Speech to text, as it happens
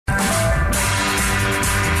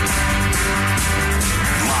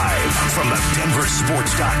from the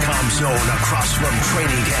DenverSports.com zone across from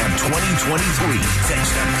Training Camp 2023.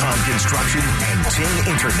 Thanks to Con Construction and Ting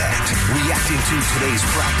Internet. Reacting to today's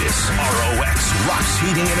practice, ROX Rocks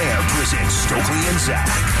Heating and Air presents Stokley and Zach.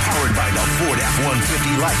 Powered by the Ford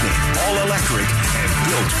F-150 Lightning. All electric and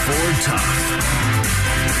built Ford tough.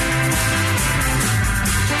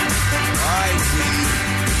 All right,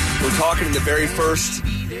 we're talking in the very first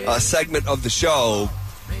segment of the show,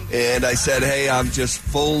 and I said, hey, I'm just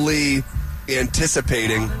fully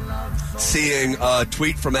anticipating seeing a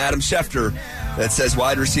tweet from Adam Schefter that says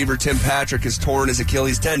wide receiver Tim Patrick has torn his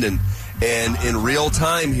Achilles tendon. And in real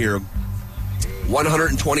time here,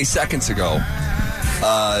 120 seconds ago,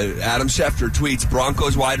 Adam Schefter tweets,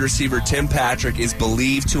 Broncos wide receiver Tim Patrick is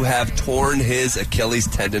believed to have torn his Achilles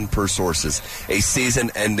tendon per sources, a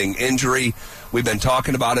season-ending injury. We've been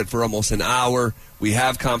talking about it for almost an hour. We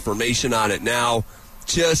have confirmation on it now.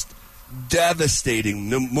 Just devastating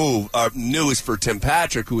news for Tim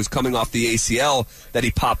Patrick, who was coming off the ACL that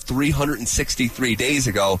he popped 363 days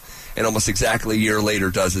ago, and almost exactly a year later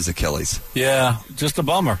does his Achilles. Yeah, just a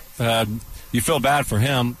bummer. You feel bad for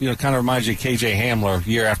him. You know, it kind of reminds you of KJ Hamler,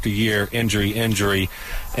 year after year, injury,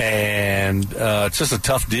 and it's just a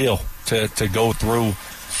tough deal to go through.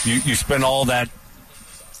 You spend all that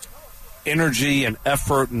energy and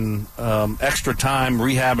effort and extra time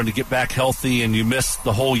rehabbing to get back healthy, and you missed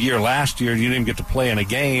the whole year last year. You didn't even get to play in a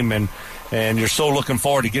game, and you're so looking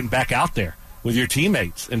forward to getting back out there with your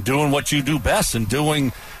teammates and doing what you do best and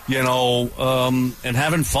doing, and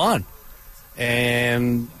having fun.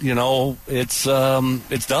 And, it's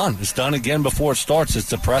done. It's done again before it starts. It's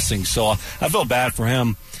depressing. So I feel bad for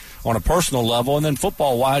him on a personal level. And then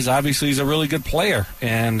football-wise, obviously he's a really good player.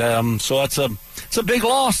 And so it's a big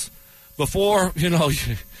loss before, you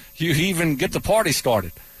even get the party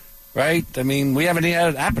started, right? I mean, we haven't even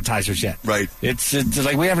had appetizers yet. Right. It's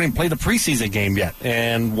like we haven't even played a preseason game yet.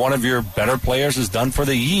 And one of your better players is done for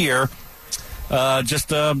the year.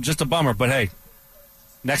 Just a bummer. But, hey,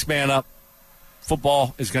 next man up.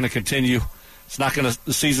 Football is going to continue. The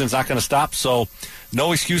season's not going to stop. So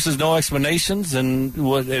no excuses, no explanations, and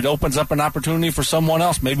it opens up an opportunity for someone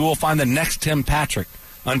else. Maybe we'll find the next Tim Patrick,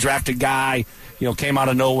 undrafted guy, came out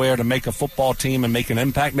of nowhere to make a football team and make an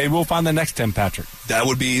impact. Maybe we'll find the next Tim Patrick. That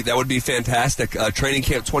would be fantastic. Training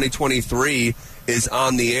Camp 2023 is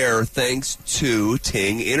on the air thanks to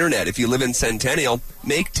Ting Internet. If you live in Centennial,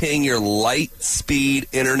 make Ting your light speed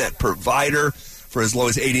internet provider for as low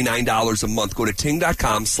as $89 a month. Go to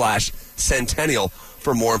ting.com/centennial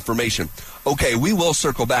for more information. Okay, we will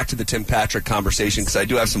circle back to the Tim Patrick conversation because I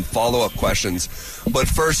do have some follow-up questions. But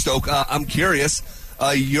first, Stoke, I'm curious.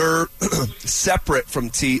 You're separate from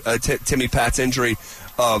Timmy Pat's injury.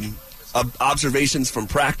 Observations from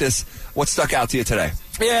practice. What stuck out to you today?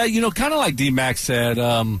 Yeah, kind of like D-Max said,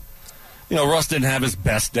 Russ didn't have his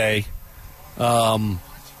best day. I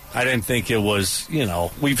didn't think it was,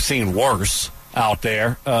 we've seen worse out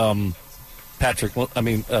there. Paxton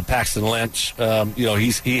Lynch,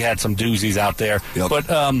 he had some doozies out there. Yep. But,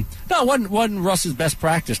 no, it wasn't Russ's best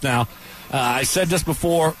practice. Now, I said this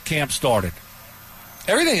before camp started.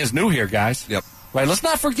 Everything is new here, guys. Yep. Right, let's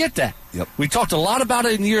not forget that. Yep. We talked a lot about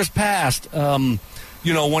it in years past, when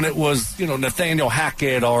it was, Nathaniel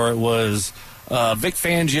Hackett or it was Vic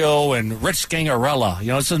Fangio and Rich Scangarella.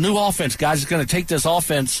 It's a new offense, guys. It's going to take this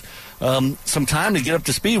offense some time to get up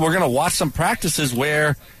to speed. We're going to watch some practices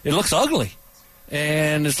where it looks ugly.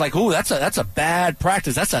 And it's like, ooh, that's a bad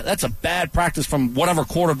practice. That's a bad practice from whatever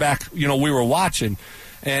quarterback, we were watching.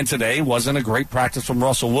 And today wasn't a great practice from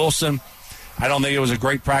Russell Wilson. I don't think it was a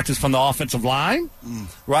great practice from the offensive line,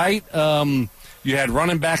 right? You had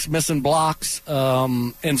running backs missing blocks.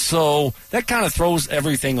 And so that kind of throws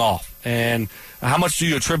everything off. And how much do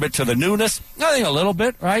you attribute to the newness? I think a little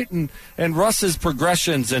bit, right? And Russ's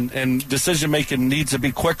progressions and decision-making needs to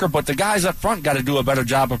be quicker, but the guys up front got to do a better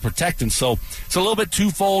job of protecting. So it's a little bit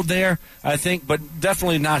twofold there, I think, but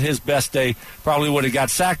definitely not his best day. Probably would have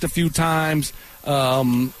got sacked a few times,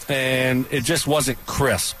 and it just wasn't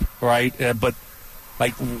crisp, right? But,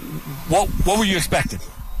 what were you expecting?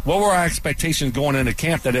 What were our expectations going into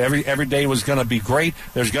camp that every day was going to be great?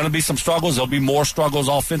 There's going to be some struggles. There'll be more struggles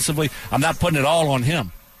offensively. I'm not putting it all on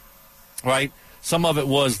him, right? Some of it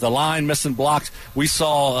was the line missing blocks. We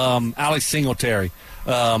saw Alex Singletary.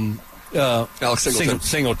 Alex Singleton. Yep.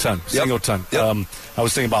 Singleton. Yep. I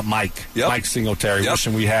was thinking about Mike. Yep. Mike Singletary. Yep.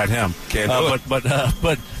 Wishing we had him. Can't do it.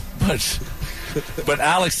 But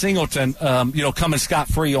Alex Singleton, coming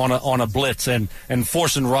scot-free on a blitz and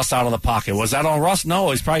forcing Russ out of the pocket. Was that on Russ?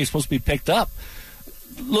 No, he's probably supposed to be picked up.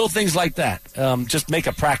 Little things like that just make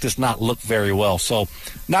a practice not look very well. So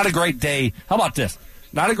not a great day. How about this?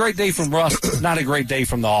 not a great day from Russ, not a great day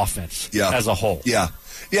from the offense as a whole. Yeah.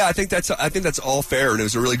 Yeah, I think that's all fair, and it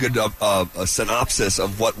was a really good a synopsis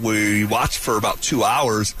of what we watched for about 2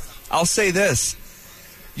 hours. I'll say this,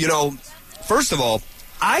 first of all,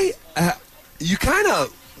 you kind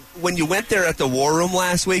of, when you went there at the War Room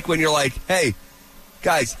last week, when you're like, hey,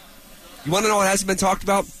 guys, you want to know what hasn't been talked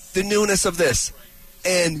about? The newness of this.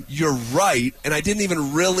 And you're right, and I didn't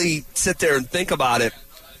even really sit there and think about it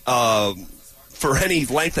for any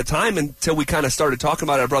length of time until we kind of started talking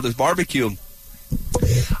about our brother's barbecue.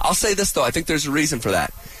 I'll say this, though. I think there's a reason for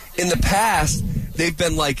that. In the past, they've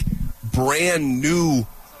been like brand new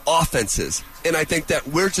offenses, and I think that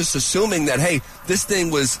we're just assuming that, hey, this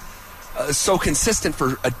thing was so consistent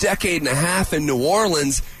for a decade and a half in New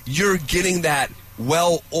Orleans, you're getting that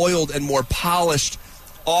well-oiled and more polished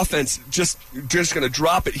offense, just going to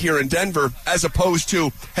drop it here in Denver, as opposed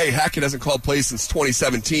to, hey, Hackett hasn't called plays since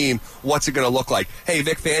 2017. What's it going to look like? Hey,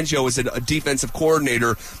 Vic Fangio is a defensive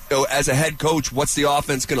coordinator. As a head coach, what's the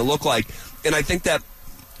offense going to look like? And I think that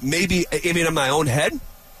maybe, even in my own head,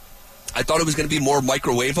 I thought it was going to be more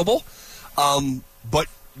microwavable. But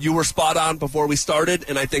you were spot on before we started,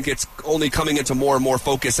 and I think it's only coming into more and more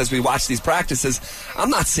focus as we watch these practices.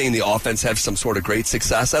 I'm not saying the offense have some sort of great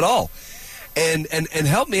success at all. And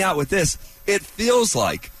help me out with this. It feels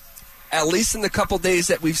like, at least in the couple days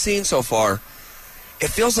that we've seen so far, it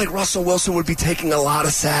feels like Russell Wilson would be taking a lot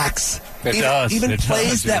of sacks. Even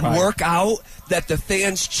plays that work out, that the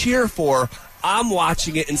fans cheer for, I'm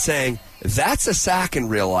watching it and saying, that's a sack in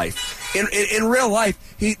real life. In real life,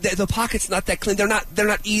 the pocket's not that clean. They're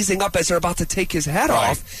not easing up as they're about to take his head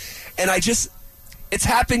off. And it's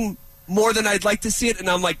happening more than I'd like to see it, and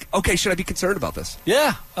I'm like, okay, should I be concerned about this?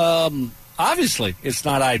 Yeah. Obviously, it's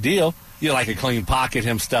not ideal. You like a clean pocket,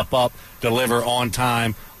 him step up, deliver on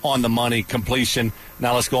time, on the money, completion.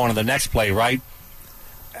 Now let's go on to the next play, right?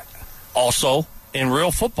 Also, in real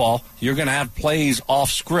football, you're going to have plays off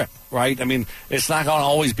script, right? I mean, it's not going to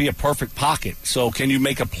always be a perfect pocket. So can you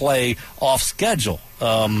make a play off schedule?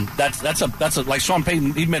 That's like Sean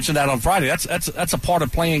Payton, he mentioned that on Friday. That's a part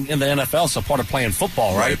of playing in the NFL. It's a part of playing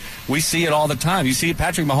football, right? We see it all the time. You see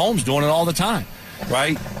Patrick Mahomes doing it all the time.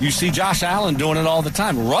 Right? You see Josh Allen doing it all the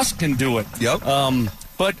time. Russ can do it. Yep.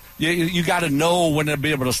 But you got to know when to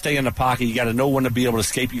be able to stay in the pocket. You got to know when to be able to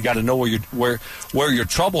escape. You got to know where your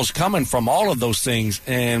trouble's coming from. All of those things,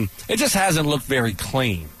 and it just hasn't looked very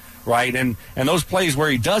clean, right? And those plays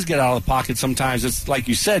where he does get out of the pocket, sometimes it's like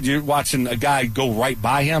you said, you're watching a guy go right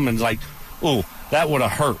by him, and like, ooh, that would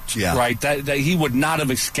have hurt, right? That he would not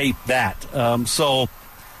have escaped that.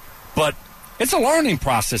 But it's a learning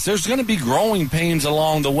process. There's going to be growing pains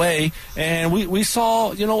along the way, and we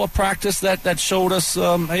saw, a practice that showed us,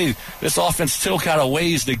 hey, this offense still got a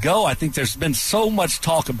ways to go. I think there's been so much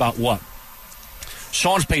talk about what?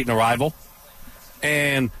 Sean Payton arrival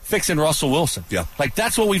and fixing Russell Wilson. Yeah. Like,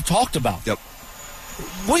 that's what we've talked about. Yep.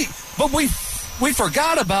 We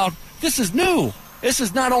forgot about this is new. This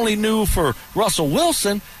is not only new for Russell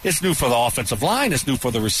Wilson, it's new for the offensive line, it's new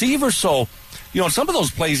for the receivers. So, some of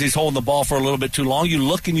those plays he's holding the ball for a little bit too long, you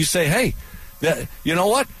look and you say, hey, you know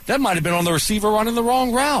what? That might have been on the receiver running the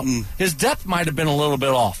wrong route. His depth might have been a little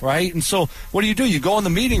bit off, right? And so what do? You go in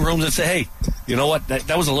the meeting rooms and say, hey, you know what?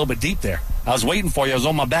 That was a little bit deep there. I was waiting for you. I was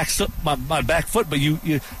on my back foot, but you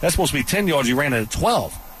that's supposed to be 10 yards. You ran it at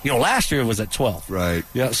 12. Last year it was at 12. Right.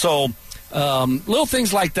 Yeah, so little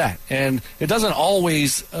things like that. And it doesn't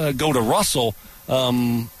always go to Russell.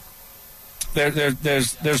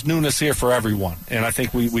 There's newness here for everyone, and I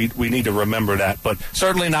think we need to remember that. But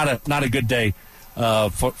certainly not a good day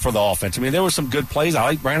for the offense. I mean, there were some good plays. I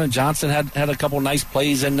like Brandon Johnson had a couple nice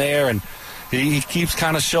plays in there, and he keeps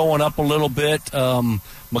kind of showing up a little bit.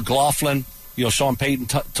 McLaughlin, Sean Payton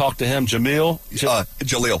talked to him. Jaleel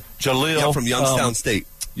from Youngstown State.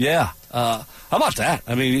 Yeah. How about that?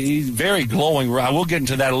 I mean, he's very glowing. I will get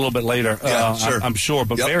into that a little bit later, sure. I'm sure,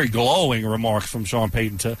 but very glowing remarks from Sean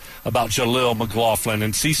Payton about Jaleel McLaughlin.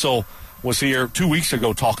 And Cecil was here 2 weeks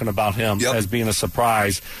ago talking about him as being a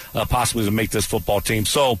surprise, possibly to make this football team.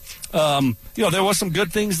 So, there was some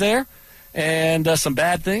good things there and some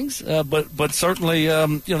bad things, but certainly,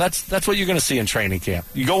 that's what you're going to see in training camp.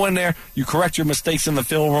 You go in there, you correct your mistakes in the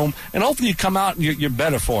film room, and hopefully you come out and you're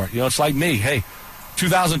better for it. It's like me. Hey,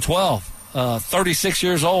 2012. 36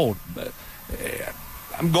 years old.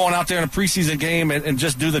 I'm going out there in a preseason game and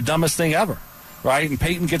just do the dumbest thing ever, right? And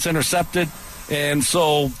Peyton gets intercepted, and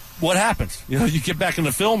so what happens? You get back in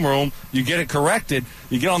the film room, you get it corrected,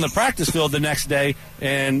 you get on the practice field the next day,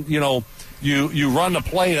 and you run the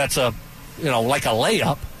play that's like a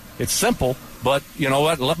layup. It's simple, But you know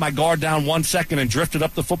what? Let my guard down 1 second and drifted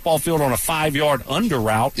up the football field on a 5-yard under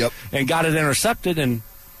route and got it intercepted. And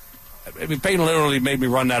I mean, Peyton literally made me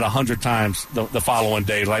run that 100 times the following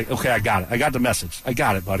day. Like, okay, I got it. I got the message. I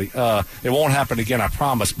got it, buddy. It won't happen again, I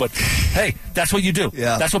promise. But, hey, that's what you do.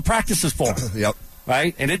 Yeah. That's what practice is for. Yep.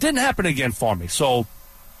 Right? And it didn't happen again for me. So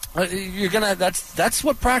you're gonna. That's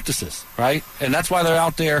what practice is, right? And that's why they're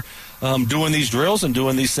out there doing these drills and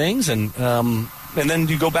doing these things. And then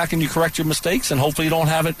you go back and you correct your mistakes, and hopefully you don't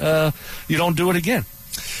have it. You don't do it again.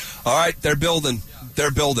 All right, they're building.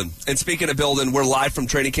 They're building. And speaking of building, we're live from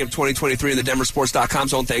Training Camp 2023 in the DenverSports.com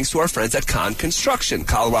zone thanks to our friends at Con Construction,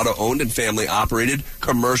 Colorado-owned and family-operated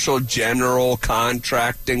commercial general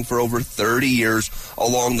contracting for over 30 years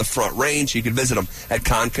along the Front Range. You can visit them at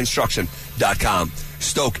conconstruction.com.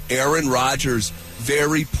 Stoke, Aaron Rodgers,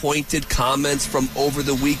 very pointed comments from over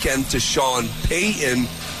the weekend to Sean Payton.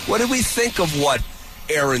 What did we think of what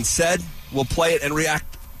Aaron said? We'll play it and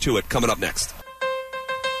react to it coming up next.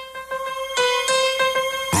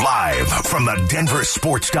 Live from the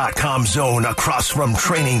DenverSports.com zone across from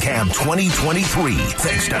Training Camp 2023.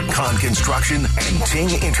 Thanks to Con Construction and Ting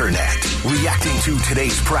Internet. Reacting to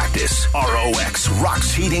today's practice, ROX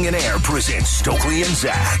Rocks Heating and Air presents Stokley and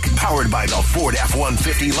Zach. Powered by the Ford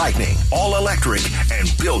F-150 Lightning. All electric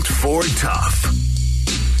and built Ford tough.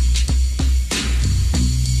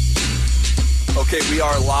 Okay, we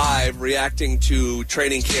are live reacting to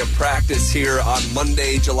training camp practice here on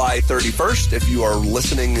Monday, July 31st. If you are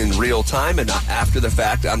listening in real time and not after the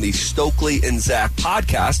fact on the Stokley and Zach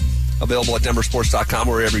podcast, available at DenverSports.com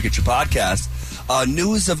or wherever you get your podcasts.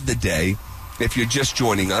 News of the day, if you're just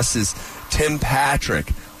joining us, is Tim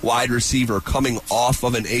Patrick, wide receiver, coming off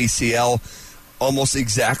of an ACL almost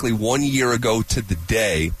exactly 1 year ago to the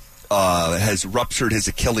day, has ruptured his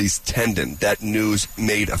Achilles tendon. That news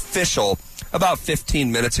made official about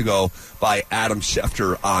 15 minutes ago by Adam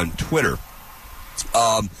Schefter on Twitter.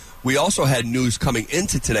 We also had news coming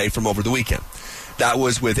into today from over the weekend. That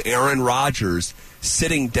was with Aaron Rodgers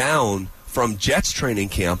sitting down from Jets training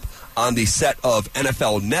camp on the set of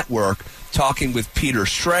NFL Network talking with Peter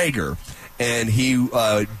Schrager. And he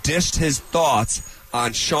dished his thoughts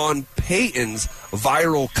on Sean Payton's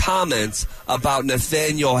viral comments about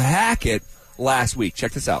Nathaniel Hackett last week.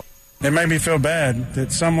 Check this out. It made me feel bad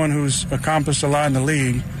that someone who's accomplished a lot in the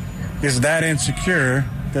league is that insecure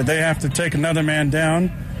that they have to take another man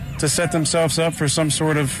down to set themselves up for some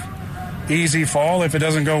sort of easy fall if it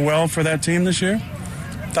doesn't go well for that team this year.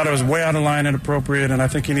 Thought it was way out of line and inappropriate, and I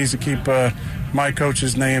think he needs to keep my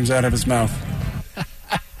coach's names out of his mouth.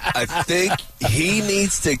 I think he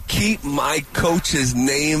needs to keep my coach's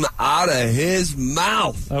name out of his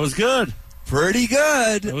mouth. That was good. Pretty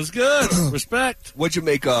good. It was good. Respect. What'd you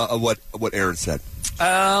make of what Aaron said?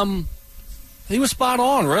 He was spot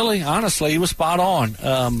on, really. Honestly, he was spot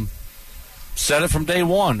on. Said it from day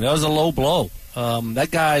one. That was a low blow. That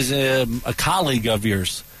guy's a colleague of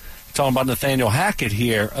yours. Talking about Nathaniel Hackett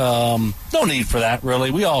here. No need for that,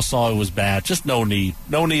 really. We all saw it was bad. Just no need.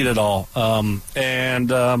 No need at all. And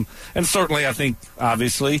certainly, I think,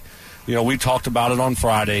 obviously, you know, we talked about it on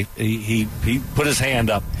Friday. He put his hand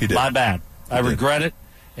up. He did. My bad. I regret it.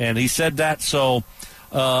 And he said that. So,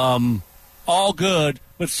 all good.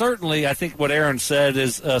 But certainly, I think what Aaron said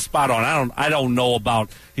is spot on. I don't know about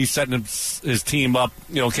he's setting his team up,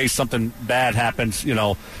 you know, in case something bad happens, you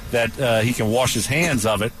know, that he can wash his hands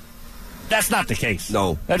of it. That's not the case.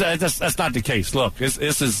 No. That's not the case. Look, it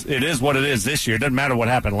is what it is this year. It doesn't matter what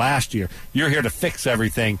happened last year. You're here to fix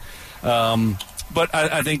everything. But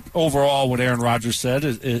I think overall what Aaron Rodgers said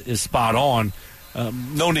is spot on.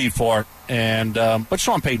 No need for it. And but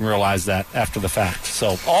Sean Payton realized that after the fact.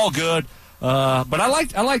 So all good. But I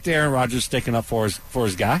liked Aaron Rodgers sticking up for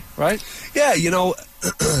his guy, right? Yeah, you know,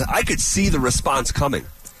 I could see the response coming.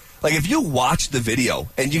 Like if you watch the video,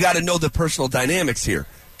 and you got to know the personal dynamics here.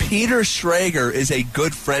 Peter Schrager is a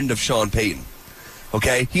good friend of Sean Payton.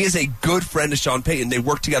 Okay? He is a good friend of Sean Payton. They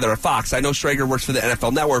work together at Fox. I know Schrager works for the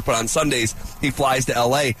NFL Network, but on Sundays he flies to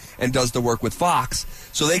L.A. and does the work with Fox.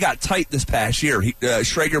 So they got tight this past year.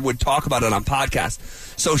 Schrager would talk about it on podcasts.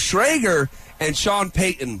 So Schrager and Sean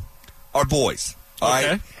Payton are boys. All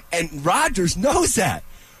right? And Rodgers knows that.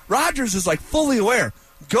 Rodgers is like fully aware.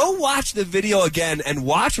 Go watch the video again and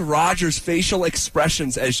watch Rodgers' facial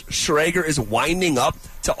expressions as Schrager is winding up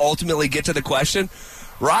to ultimately get to the question.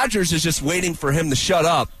 Rodgers is just waiting for him to shut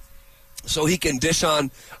up so he can dish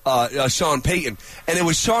on Sean Payton. And it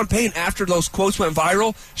was Sean Payton, after those quotes went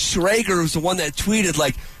viral, Schrager was the one that tweeted,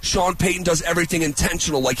 like, Sean Payton does everything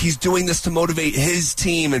intentional, like he's doing this to motivate his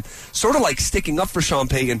team, and sort of like sticking up for Sean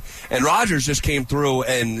Payton. And Rodgers just came through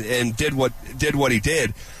and did what he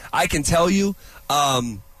did. I can tell you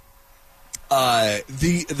the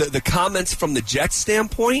comments from the Jets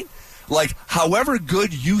standpoint, like however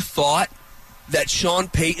good you thought that Sean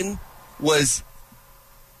Payton was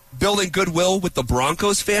building goodwill with the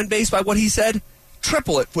Broncos fan base by what he said,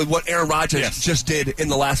 triple it with what Aaron Rodgers just did in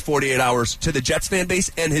the last 48 hours to the Jets fan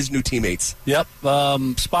base and his new teammates. Yep,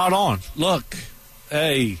 spot on. Look,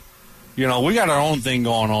 hey, we got our own thing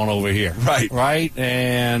going on over here. Right?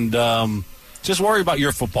 And just worry about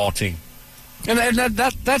your football team. And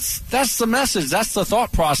that's the message. That's the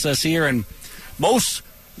thought process here. And most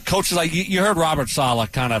coaches, like you heard Robert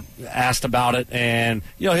Saleh kind of asked about it, and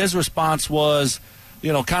his response was,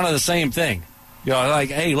 kind of the same thing. Like,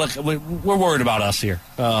 hey, look, we're worried about us here.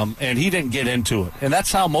 And he didn't get into it. And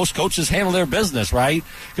that's how most coaches handle their business, right?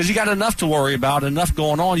 Because you got enough to worry about, enough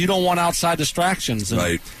going on. You don't want outside distractions. And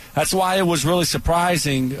right. That's why it was really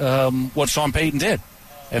surprising what Sean Payton did.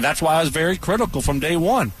 And that's why I was very critical from day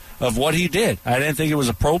one of what he did. I didn't think it was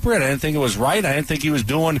appropriate. I didn't think it was right. I didn't think he was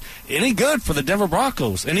doing any good for the Denver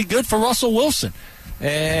Broncos, any good for Russell Wilson.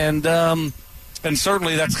 And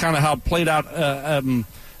certainly that's kind of how it played out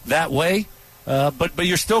that way. But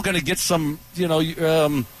you're still going to get some, you're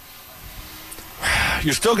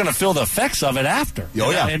still going to feel the effects of it after.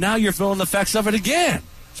 Oh, yeah. And now you're feeling the effects of it again.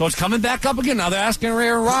 So it's coming back up again. Now they're asking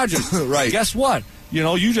Aaron Rodgers. Right. Guess what?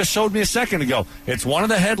 You just showed me a second ago. It's one of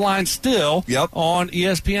the headlines still on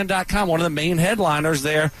ESPN.com. One of the main headliners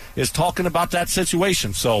there is talking about that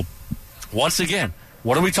situation. So, once again,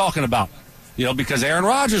 what are we talking about? Because Aaron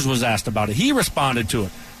Rodgers was asked about it. He responded to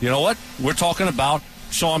it. You know what? We're talking about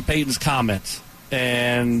Sean Payton's comments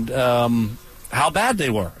and how bad they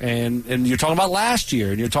were. And you're talking about last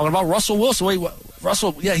year, and you're talking about Russell Wilson. Wait,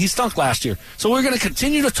 Russell, he stunk last year. So we're going to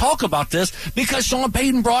continue to talk about this because Sean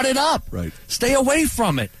Payton brought it up. Right. Stay away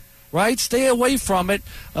from it. Right? Stay away from it.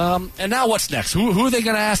 And now what's next? Who are they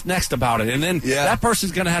going to ask next about it? And then that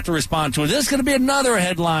person's going to have to respond to it. There's going to be another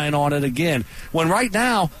headline on it again. When right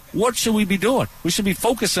now, what should we be doing? We should be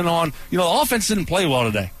focusing on, the offense didn't play well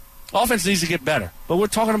today. Offense needs to get better. But we're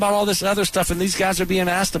talking about all this other stuff, and these guys are being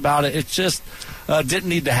asked about it. It just didn't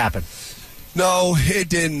need to happen. No, it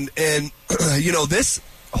didn't. And, this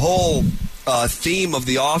whole theme of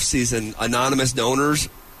the offseason, anonymous donors,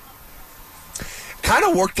 kind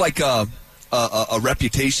of worked like a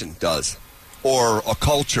reputation does or a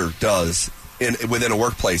culture does within a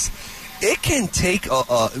workplace. It can take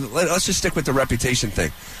let's just stick with the reputation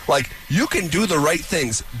thing. Like, you can do the right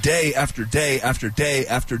things day after day after day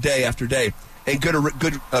after day after day and get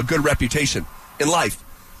a good reputation in life.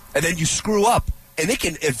 And then you screw up, and it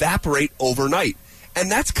can evaporate overnight. And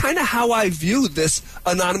that's kind of how I view this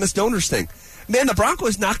anonymous donors thing. Man, the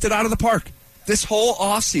Broncos knocked it out of the park this whole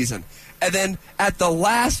offseason. And then at the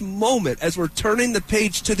last moment, as we're turning the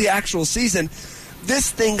page to the actual season, this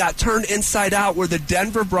thing got turned inside out where the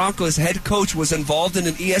Denver Broncos head coach was involved in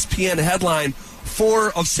an ESPN headline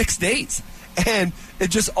 4 of 6 days. And it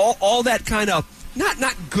just all that kind of,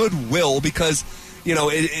 not goodwill, because,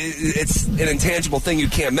 it's an intangible thing you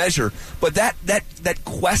can't measure, but that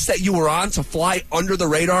quest that you were on to fly under the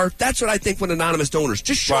radar, that's what I think when anonymous donors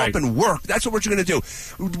just show up and work. That's what we're going to do.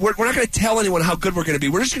 We're not going to tell anyone how good we're going to be.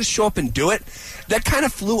 We're just going to show up and do it. That kind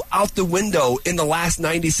of flew out the window in the last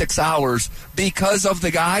 96 hours because of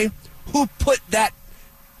the guy who put that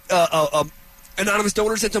anonymous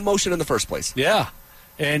donors into motion in the first place. Yeah.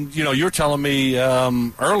 And, you're telling me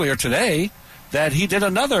earlier today that he did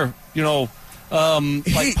another,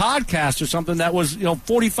 podcast or something that was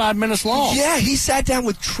 45 minutes long. Yeah, he sat down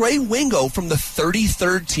with Trey Wingo from the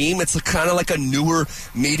 33rd team. It's kind of like a newer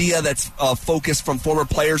media that's focused from former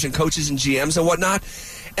players and coaches and GMs and whatnot.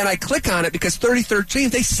 And I click on it because 33rd team,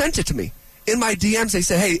 they sent it to me. In my DMs, they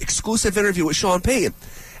said, hey, exclusive interview with Sean Payton.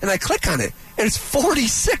 And I click on it, and it's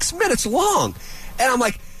 46 minutes long. And I'm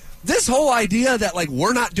like, this whole idea that, like,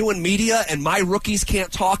 we're not doing media and my rookies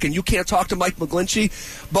can't talk and you can't talk to Mike McGlinchey,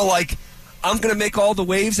 but, like, I'm going to make all the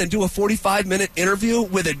waves and do a 45-minute interview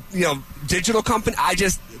with a digital company. I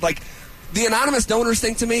just, like, the anonymous donors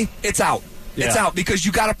thing to me, it's out. Yeah. It's out because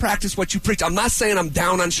you got to practice what you preach. I'm not saying I'm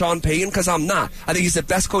down on Sean Payton because I'm not. I think he's the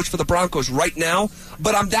best coach for the Broncos right now,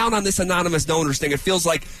 but I'm down on this anonymous donors thing. It feels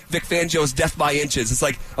like Vic Fangio's death by inches. It's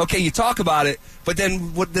like, okay, you talk about it, but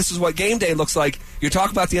then this is what game day looks like. You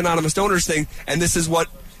talk about the anonymous donors thing, and this is what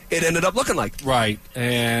it ended up looking like. Right.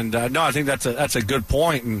 And, no, I think that's a good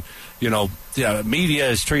point. And, media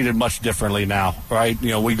is treated much differently now, right?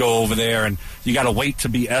 We go over there, and you got to wait to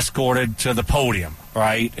be escorted to the podium,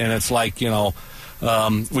 right? And it's like, we got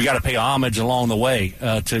to pay homage along the way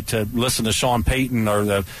to listen to Sean Payton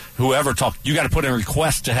or whoever talk. You got to put in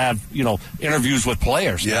requests to have, interviews with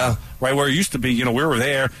players. Yeah. right? Where it used to be, we were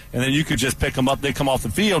there, and then you could just pick them up. They come off the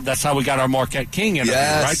field. That's how we got our Marquette King interview,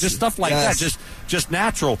 right? Just stuff like that, just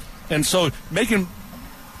natural. And so making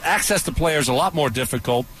access to players a lot more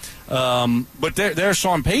difficult. But there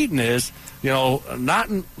Sean Payton is, not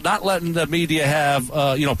letting the media have,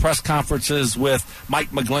 press conferences with Mike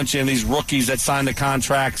McGlinchey and these rookies that sign the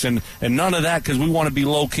contracts and none of that because we want to be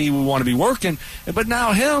low-key, we want to be working. But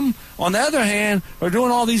now him, on the other hand, are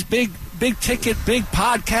doing all these big ticket, big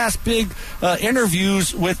podcast, big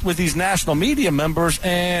interviews with these national media members,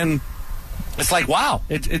 and it's like, wow,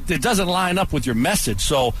 it doesn't line up with your message.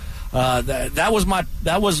 So that was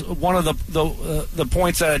one of the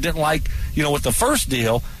points that I didn't like, with the first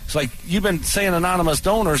deal. It's like you've been saying anonymous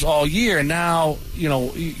donors all year, and now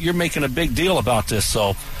you're making a big deal about this.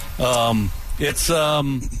 So it's a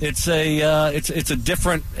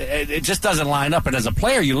different. It just doesn't line up. And as a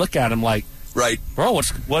player, you look at him like, right, bro,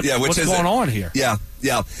 what's going on here? Yeah.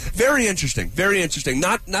 Very interesting. Very interesting.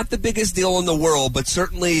 Not the biggest deal in the world, but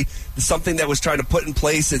certainly something that was trying to put in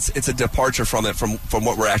place. It's a departure from it, from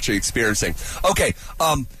what we're actually experiencing. Okay,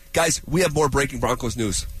 guys, we have more breaking Broncos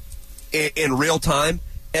news in real time,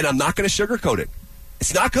 and I'm not going to sugarcoat it.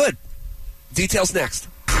 It's not good. Details next.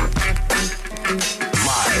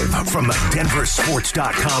 Live from the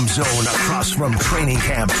DenverSports.com zone across from Training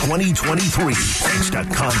Camp 2023. Thanks to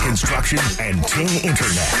Con Construction and Ting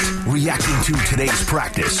Internet. Reacting to today's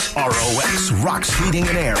practice, ROX Rocks Heating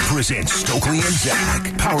and Air presents Stokley and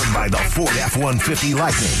Zach. Powered by the Ford F-150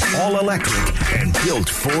 Lightning. All electric and built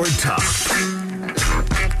Ford tough.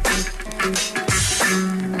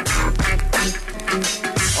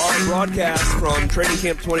 Our broadcast from Training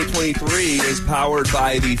Camp 2023 is powered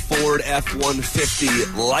by the Ford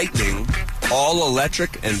F-150 Lightning, all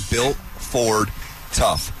electric and built Ford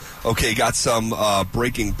tough. Okay, got some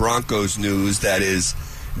breaking Broncos news that is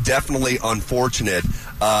definitely unfortunate.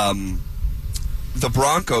 The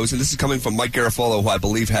Broncos, and this is coming from Mike Garafolo, who I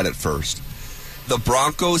believe had it first. The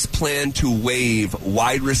Broncos plan to waive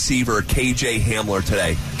wide receiver KJ Hamler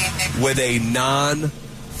today with a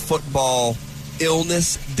non-football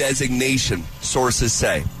illness designation, sources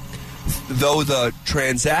say. Though the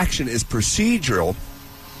transaction is procedural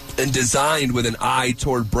and designed with an eye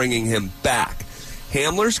toward bringing him back,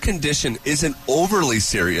 Hamler's condition isn't overly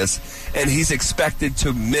serious, and he's expected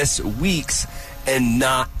to miss weeks and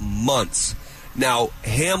not months. Now,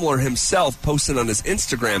 Hamler himself posted on his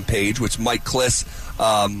Instagram page, which Mike Kliss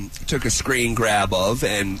took a screen grab of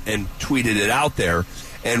and tweeted it out there,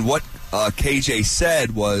 and what KJ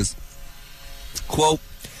said was, quote,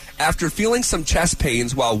 after feeling some chest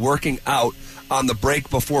pains while working out on the break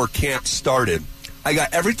before camp started, I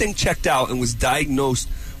got everything checked out and was diagnosed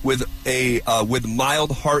with with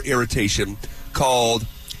mild heart irritation called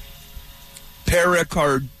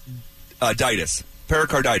pericarditis.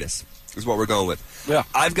 Pericarditis is what we're going with. Yeah,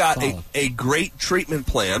 I've got a great treatment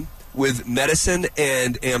plan with medicine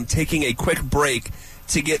and am taking a quick break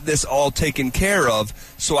to get this all taken care of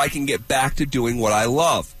so I can get back to doing what I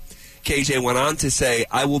love. KJ went on to say,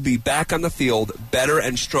 I will be back on the field better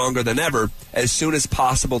and stronger than ever as soon as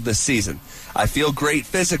possible this season. I feel great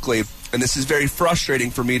physically, and this is very frustrating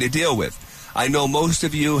for me to deal with. I know most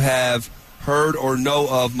of you have heard or know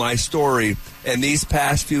of my story and these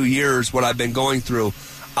past few years, what I've been going through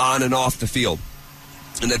on and off the field.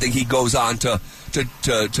 And I think he goes on to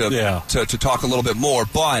talk a little bit more.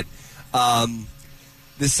 But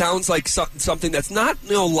this sounds like something that's not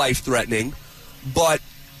life-threatening, but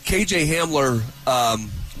KJ Hamler,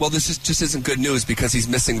 this just isn't good news because he's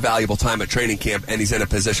missing valuable time at training camp and he's in a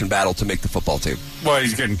position battle to make the football team. Well,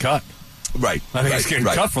 he's getting cut. Right. I think he's getting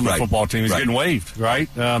cut from the football team. He's getting waived, right?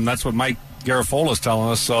 That's what Mike Garafolo is telling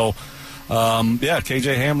us. So,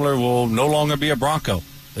 KJ Hamler will no longer be a Bronco.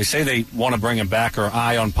 They say they want to bring him back or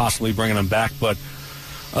eye on possibly bringing him back, but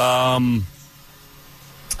I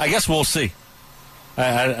guess we'll see.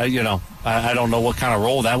 I don't know what kind of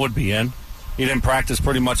role that would be in. He didn't practice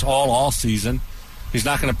pretty much all season. He's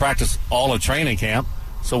not going to practice all of training camp.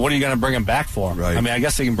 So what are you going to bring him back for? Right. I mean, I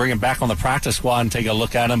guess they can bring him back on the practice squad and take a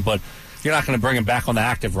look at him, but you're not going to bring him back on the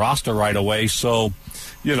active roster right away. So,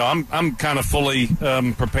 I'm kind of fully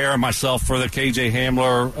preparing myself for the KJ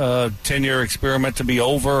Hamler 10-year experiment to be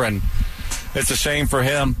over, and it's a shame for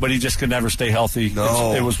him, but he just could never stay healthy.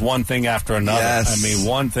 No. It was one thing after another. Yes. I mean,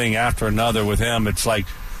 one thing after another with him. It's like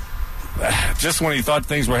just when he thought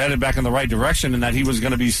things were headed back in the right direction and that he was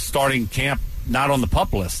going to be starting camp not on the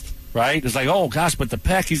PUP list, right? It's like, oh, gosh, but the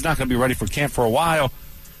pec, he's not going to be ready for camp for a while.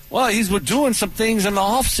 Well, he's doing some things in the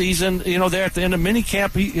offseason, there at the end of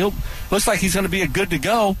minicamp. He'll looks like he's going to be a good to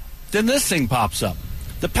go. Then this thing pops up.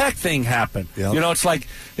 the Peck thing happened. Yep. You know, it's like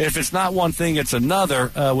if it's not one thing, it's another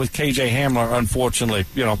with KJ Hamler, unfortunately.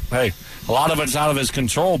 You know, hey, a lot of it's out of his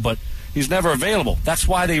control, but he's never available. That's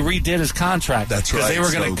why they redid his contract. That's right. Because they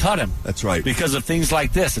were going to cut him. That's right. Because of things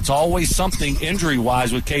like this. It's always something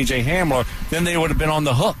injury-wise with KJ Hamler. Then they would have been on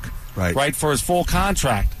the hook, right, for his full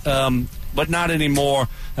contract. But not anymore.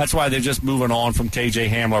 That's why they're just moving on from KJ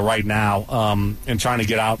Hamler right now and trying to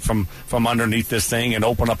get out from underneath this thing and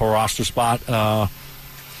open up a roster spot.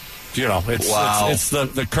 You know, it's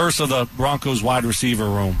the curse of the Broncos wide receiver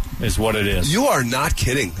room is what it is. You are not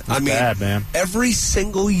kidding. It's bad, man. Every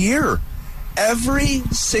single year,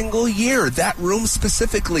 that room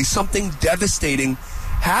specifically, something devastating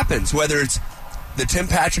happens, whether it's the Tim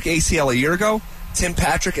Patrick ACL a year ago, Tim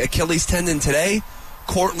Patrick Achilles tendon today,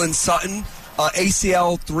 Cortland Sutton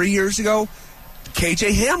ACL 3 years ago,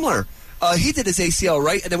 KJ Hamler. He did his ACL,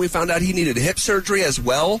 right? And then we found out he needed hip surgery as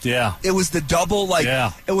well. Yeah. It was the double,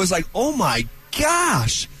 It was like, oh my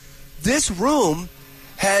gosh, this room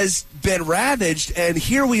has been ravaged, and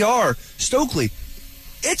here we are. Stokley,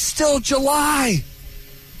 it's still July.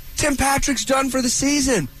 Tim Patrick's done for the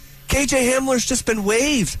season. KJ Hamler's just been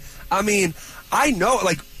waived. I mean, I know,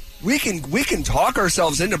 we can talk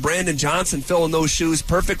ourselves into Brandon Johnson filling those shoes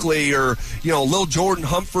perfectly, or Lil Jordan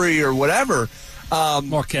Humphrey or whatever.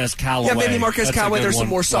 Marquez Callaway. Yeah, maybe Marquez Callaway. There's some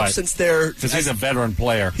more substance there because he's a veteran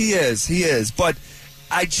player. He is. But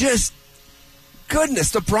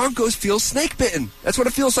goodness, the Broncos feel snake bitten. That's what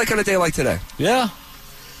it feels like on a day like today. Yeah,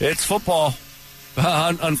 it's football.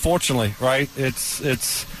 Unfortunately, right?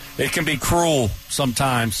 It can be cruel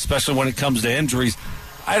sometimes, especially when it comes to injuries.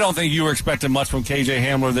 I don't think you were expecting much from KJ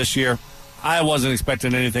Hamler this year. I wasn't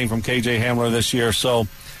expecting anything from KJ Hamler this year, so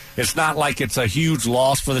it's not like it's a huge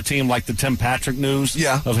loss for the team like the Tim Patrick news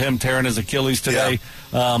of him tearing his Achilles today.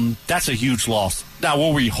 Yeah. That's a huge loss. Now,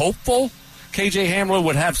 were we hopeful KJ Hamler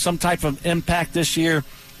would have some type of impact this year?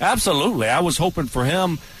 Absolutely. I was hoping for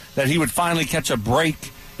him that he would finally catch a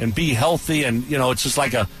break and be healthy, and, it's just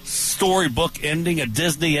like a storybook ending, a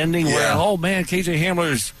Disney ending where, oh, man, KJ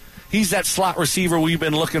Hamler's he's that slot receiver we've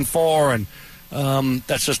been looking for, and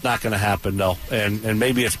that's just not going to happen, though. And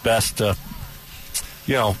maybe it's best to,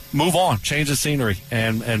 move on, change the scenery,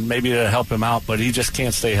 and maybe it'll help him out. But he just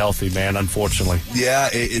can't stay healthy, man, unfortunately. Yeah,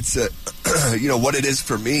 it's, what it is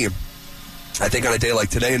for me, I think on a day like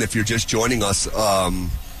today, and if you're just joining us,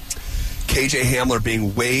 KJ Hamler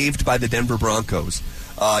being waived by the Denver Broncos.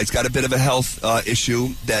 He's got a bit of a health issue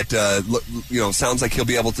that, sounds like he'll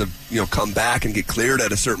be able to, come back and get cleared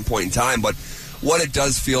at a certain point in time. But what it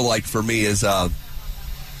does feel like for me is a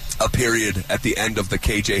period at the end of the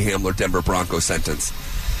KJ Hamler Denver Broncos sentence.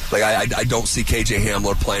 I don't see KJ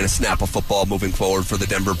Hamler playing a snap of football moving forward for the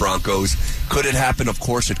Denver Broncos. Could it happen? Of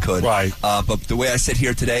course it could. Right. But the way I sit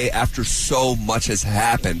here today, after so much has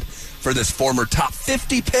happened for this former top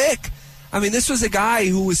 50 pick, I mean, this was a guy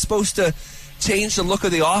who was supposed to change the look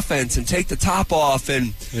of the offense and take the top off,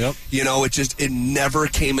 and it never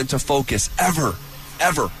came into focus ever.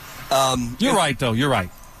 You're right, though. You're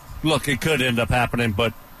right. Look, it could end up happening,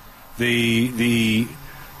 but the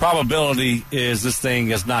probability is this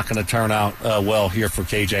thing is not going to turn out well here for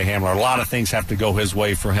KJ Hamler. A lot of things have to go his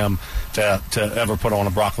way for him to ever put on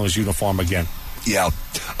a Broncos uniform again. Yeah.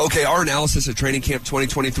 Okay, our analysis of Training Camp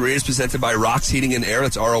 2023 is presented by Rox Heating and Air.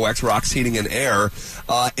 That's ROX, Rox Heating and Air.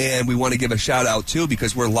 And we want to give a shout-out, too,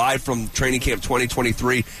 because we're live from Training Camp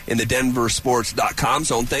 2023 in the DenverSports.com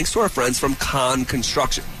zone, thanks to our friends from Con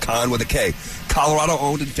Construction. Con with a K.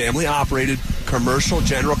 Colorado-owned and family-operated commercial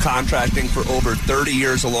general contracting for over 30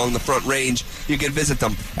 years along the Front Range. You can visit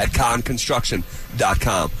them at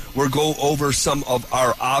conconstruction.com. We'll go over some of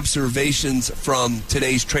our observations from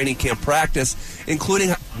today's training camp practice, including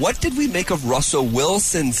what did we make of Russell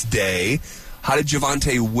Wilson's day? How did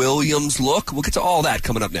Javonte Williams look? We'll get to all that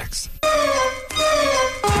coming up next.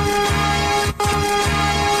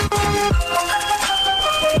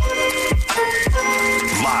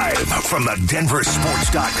 Live from the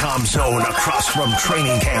DenverSports.com zone across from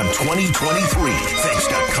Training Camp 2023. Thanks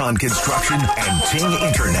to Con Construction and Ting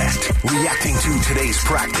Internet. Reacting to today's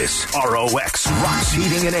practice, ROX, Rox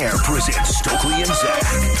Heating and Air presents Stokley and Zach.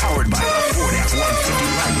 Powered by the Ford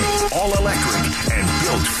F-150 Lightning. All electric and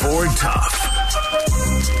built Ford tough.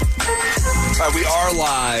 All right, we are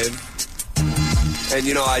live.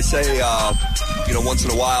 And, I say, once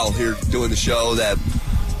in a while here doing the show that,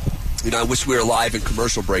 I wish we were live in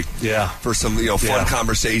commercial break. Yeah. For some, fun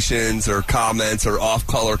conversations or comments or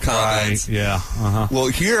off-color comments. Right. Yeah. Uh-huh. Well,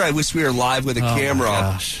 here I wish we were live with a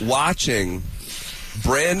camera watching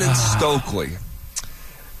Brandon Stokley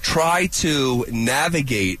try to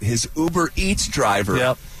navigate his Uber Eats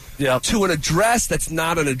driver to an address that's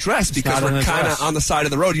not an address because we're kind of on the side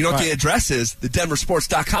of the road. You know what the address is? The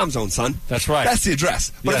DenverSports.com zone, son. That's right. That's the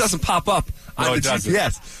address. But it doesn't pop up on the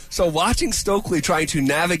GPS. So watching Stokley trying to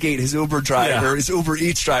navigate his Uber driver, his Uber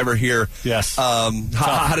Eats driver here. Yes.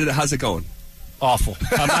 How's it going? Awful.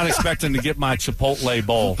 I'm not expecting to get my Chipotle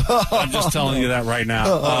bowl. I'm just telling you that right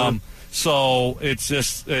now. So it's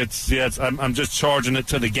just I'm just charging it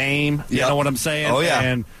to the game. You know what I'm saying? Oh yeah.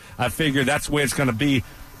 And I figure that's where it's going to be.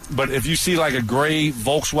 But if you see like a gray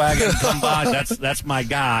Volkswagen come by, that's my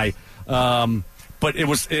guy. But it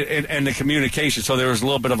was and the communication, so there was a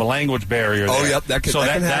little bit of a language barrier there. Oh yep, that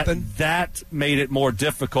can happen. That made it more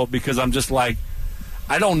difficult because I'm just like,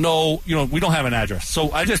 I don't know. We don't have an address,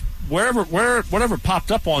 so I just whatever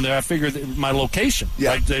popped up on there, I figured my location.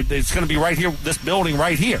 Yeah, like, it's going to be right here, this building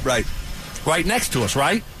right here, right next to us,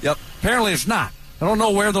 right? Yep. Apparently, it's not. I don't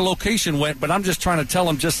know where the location went, but I'm just trying to tell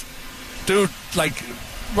them, dude, like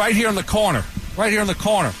right here in the corner, right?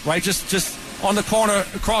 Just on the corner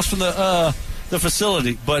across from the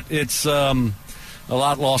facility. But it's a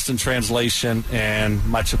lot lost in translation, and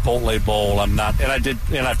my Chipotle bowl, I'm not, and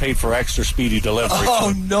I paid for extra speedy delivery.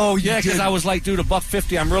 Oh no, because I was like, dude,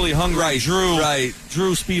 $1.50. I'm really hungry. Right,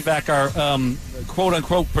 Drew Spivak, our quote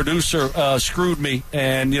unquote producer, screwed me,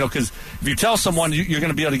 and because if you tell someone you're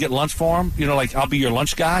going to be able to get lunch for them, like I'll be your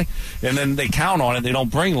lunch guy, and then they count on it, they don't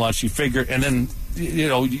bring lunch, you figure, and then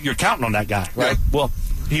you're counting on that guy, right? Yeah. Well,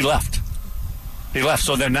 he left.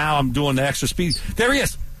 So then now I'm doing the extra speed. There he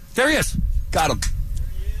is. Got him.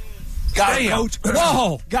 Got him, Coach.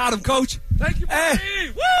 Whoa. Got him, Coach. Thank you, buddy.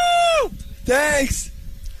 Woo! Thanks.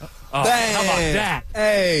 How about that?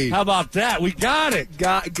 Hey. How about that? We got it.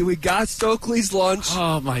 We got Stokley's lunch.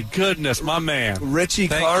 Oh, my goodness, my man. Richie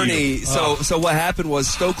Carney. So what happened was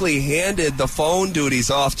Stokley handed the phone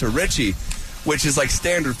duties off to Richie, which is like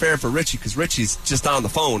standard fare for Richie because Richie's just on the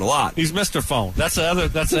phone a lot. He's Mr. Phone. That's the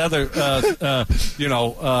other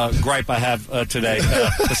gripe I have today.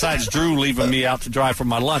 Besides Drew leaving me out to drive for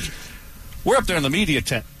my lunch, we're up there in the media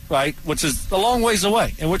tent, right, which is a long ways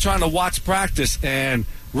away, and we're trying to watch practice. And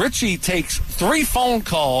Richie takes 3 phone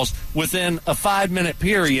calls within a 5-minute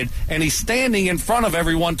period, and he's standing in front of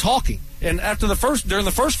everyone talking. And during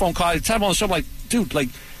the first phone call, I tapped him on the shoulder, like, dude, like,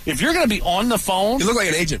 if you're going to be on the phone... You look like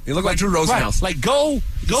an agent. You look like Drew Rosenhaus. Right. Like, go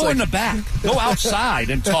in the back. Go outside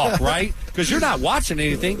and talk, right? Because you're not watching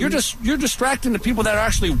anything. You're distracting the people that are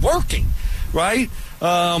actually working, right?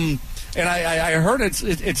 And I heard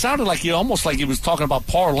it sounded like almost like he was talking about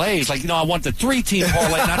parlays. Like, I want the 3-team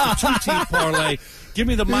parlay, not the 2-team parlay. Give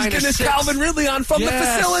me the -6. He's getting his Calvin Ridley on from the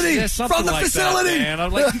facility. Yes, from the facility. That, man.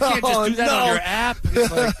 I'm like, you can't just do that on your app.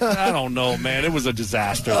 It's like, I don't know, man. It was a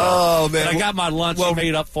disaster. Oh, man. But I got my lunch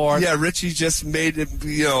made up for it. Yeah, Richie just made it,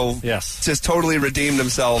 yes. Just totally redeemed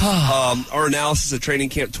himself. Our analysis of Training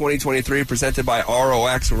Camp 2023 presented by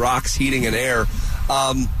ROX, Rocks Heating and Air.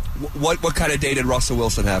 What kind of day did Russell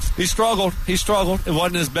Wilson have? He struggled. It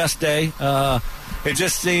wasn't his best day. It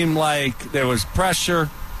just seemed like there was pressure.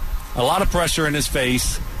 A lot of pressure in his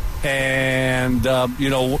face, and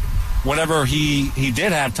whenever he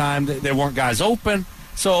did have time, there weren't guys open.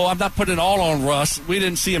 So I'm not putting it all on Russ. We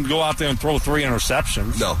didn't see him go out there and throw 3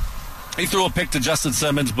 interceptions. No, he threw a pick to Justin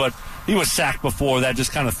Simmons, but he was sacked before that.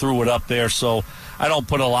 Just kind of threw it up there. So I don't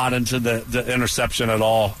put a lot into the interception at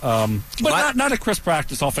all. But not a crisp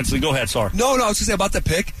practice offensively. Go ahead, sorry. No, I was going to say about the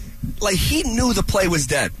pick. Like, he knew the play was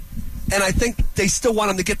dead. And I think they still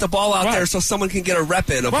want him to get the ball out there so someone can get a rep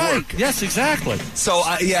in of work. Yes, exactly. So,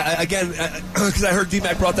 again, because I heard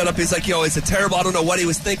D-Mac brought that up, he's like, it's a terrible, I don't know what he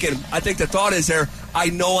was thinking. I think the thought is there, I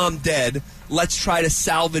know I'm dead. Let's try to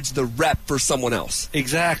salvage the rep for someone else.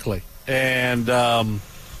 Exactly. And, and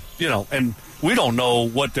we don't know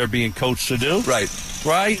what they're being coached to do.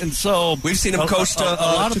 Right? And so... We've seen him coached to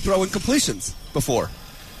throw incompletions before.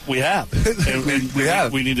 We have.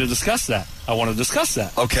 And we need to discuss that. I want to discuss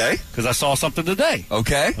that. Okay. Because I saw something today.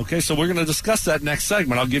 Okay. So we're going to discuss that next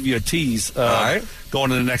segment. I'll give you a tease all right. Going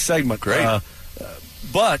to the next segment. Great.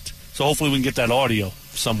 So hopefully we can get that audio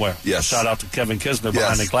somewhere. Yes. Shout out to Kevin Kisner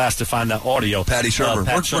behind the glass to find that audio. Patty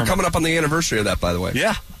Shermer. We're coming up on the anniversary of that, by the way.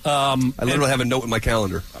 Yeah. I literally have a note in my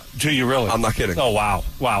calendar. Do you really? I'm not kidding. Oh, wow.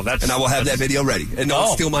 And I will have that video ready. And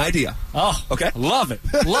don't steal my idea. Oh. Okay. Love it.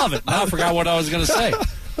 Now I forgot what I was going to say.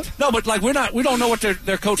 No, but like we don't know what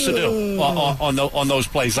they're coached to do on those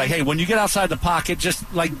plays. Like, hey, when you get outside the pocket, just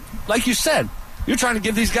like you said, you're trying to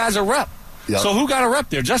give these guys a rep. Yep. So who got a rep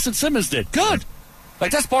there? Justin Simmons did. Good.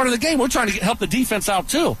 Like, that's part of the game. We're trying to help the defense out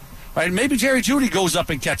too, right? Maybe Jerry Jeudy goes up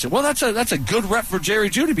and catches it. Well, that's a good rep for Jerry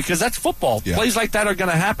Jeudy because that's football. Yeah. Plays like that are going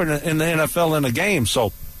to happen in the NFL in a game.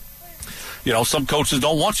 So, some coaches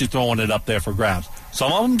don't want you throwing it up there for grabs.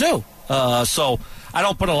 Some of them do. So I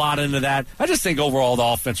don't put a lot into that. I just think overall the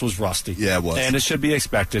offense was rusty. Yeah, it was. And it should be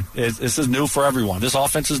expected. This is new for everyone. This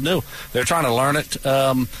offense is new. They're trying to learn it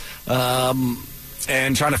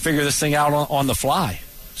and trying to figure this thing out on the fly.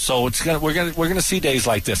 So we're gonna see days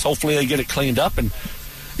like this. Hopefully they get it cleaned up. And,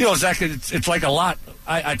 Zach, it's like a lot.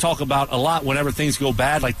 I talk about a lot whenever things go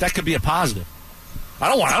bad. Like, that could be a positive.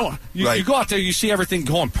 You go out there, you see everything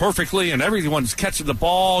going perfectly, and everyone's catching the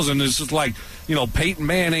balls, and it's just like, Peyton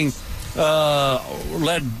Manning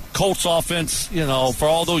led Colts offense, for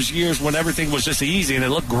all those years when everything was just easy and it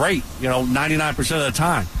looked great, 99% of the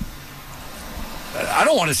time. I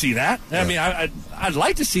don't want to see that. Yeah. I mean, I'd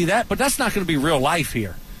like to see that, but that's not going to be real life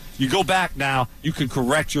here. You go back now, you can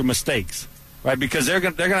correct your mistakes. Right, because they're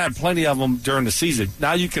going to have plenty of them during the season.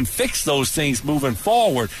 Now you can fix those things moving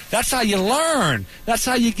forward. That's how you learn. That's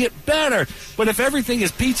how you get better. But if everything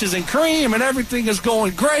is peaches and cream and everything is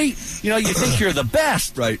going great, you think you're the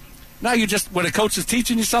best. Right. Now you just, when a coach is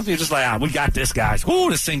teaching you something, you're just like, we got this, guys.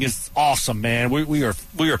 Ooh, this thing is awesome, man.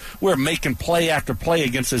 We're making play after play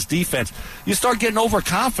against this defense. You start getting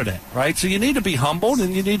overconfident, right? So you need to be humbled,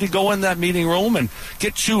 and you need to go in that meeting room and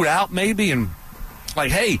get chewed out maybe, and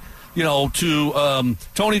like, hey, to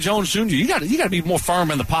Tony Jones Jr., you got to be more firm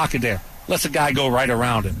in the pocket there. Let the guy go right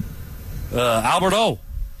around it. Albert O,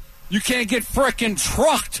 you can't get frickin'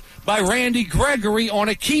 trucked by Randy Gregory on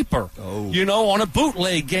a keeper. On a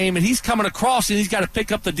bootleg game, and he's coming across, and he's got to pick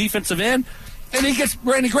up the defensive end, and he gets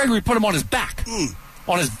Randy Gregory, put him on his back.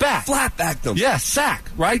 On his back. Flat back them. Yeah, sack,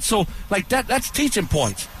 right? So, like, that's teaching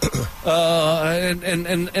points.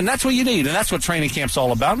 And that's what you need, and that's what training camp's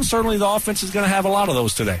all about, and certainly the offense is going to have a lot of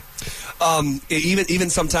those today. Even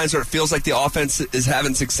sometimes where it feels like the offense is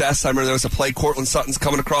having success. I remember there was a play, Cortland Sutton's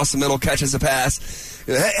coming across the middle, catches a pass.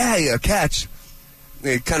 Hey, a catch.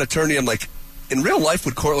 It kind of turned to him like, in real life,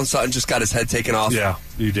 would Cortland Sutton just got his head taken off? Yeah,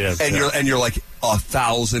 you did. And you're like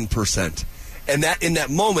 1,000%. And that in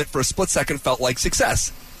that moment, for a split second, felt like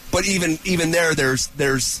success. But even there's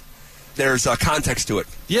context to it.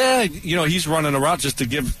 Yeah, he's running a route, just to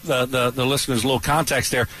give the listeners a little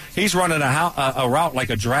context there. He's running a route like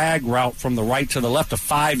a drag route from the right to the left, a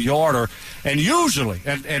 5-yarder. And usually,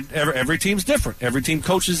 and every team's different. Every team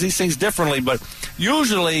coaches these things differently. But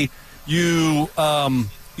usually you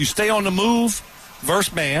stay on the move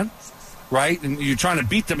versus man, right? And you're trying to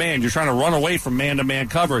beat the man. You're trying to run away from man-to-man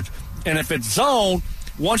coverage. And if it's zone,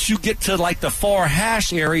 once you get to like the far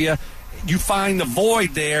hash area, you find the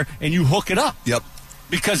void there and you hook it up. Yep.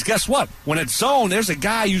 Because guess what? When it's zone, there's a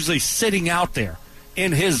guy usually sitting out there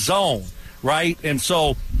in his zone, right? And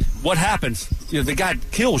so what happens? The guy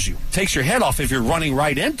kills you, takes your head off if you're running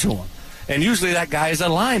right into him. And usually that guy is a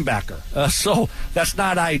linebacker. So that's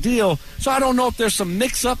not ideal. So I don't know if there's some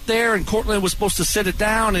mix-up there and Cortland was supposed to sit it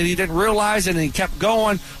down and he didn't realize it and he kept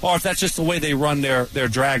going, or if that's just the way they run their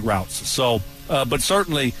drag routes. So, but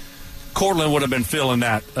certainly Cortland would have been feeling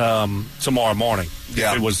that tomorrow morning if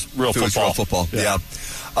it was real football. Yeah.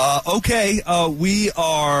 Okay, we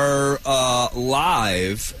are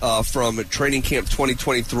live from Training Camp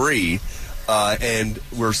 2023, and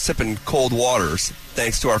we're sipping cold waters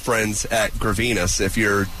thanks to our friends at Gravinas. If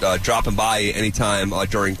you're dropping by anytime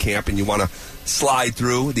during camp and you want to slide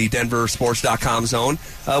through the DenverSports.com zone,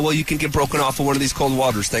 you can get broken off of one of these cold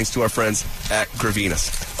waters thanks to our friends at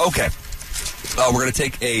Gravinas. Okay, we're going to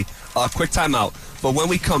take a quick timeout, but when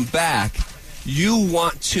we come back, you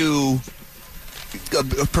want to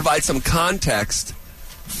provide some context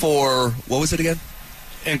for, what was it again?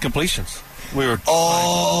 Incompletions.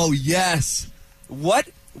 Yes.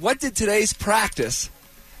 What did today's practice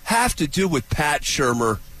have to do with Pat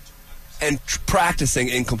Shurmur and practicing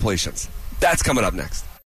incompletions? That's coming up next.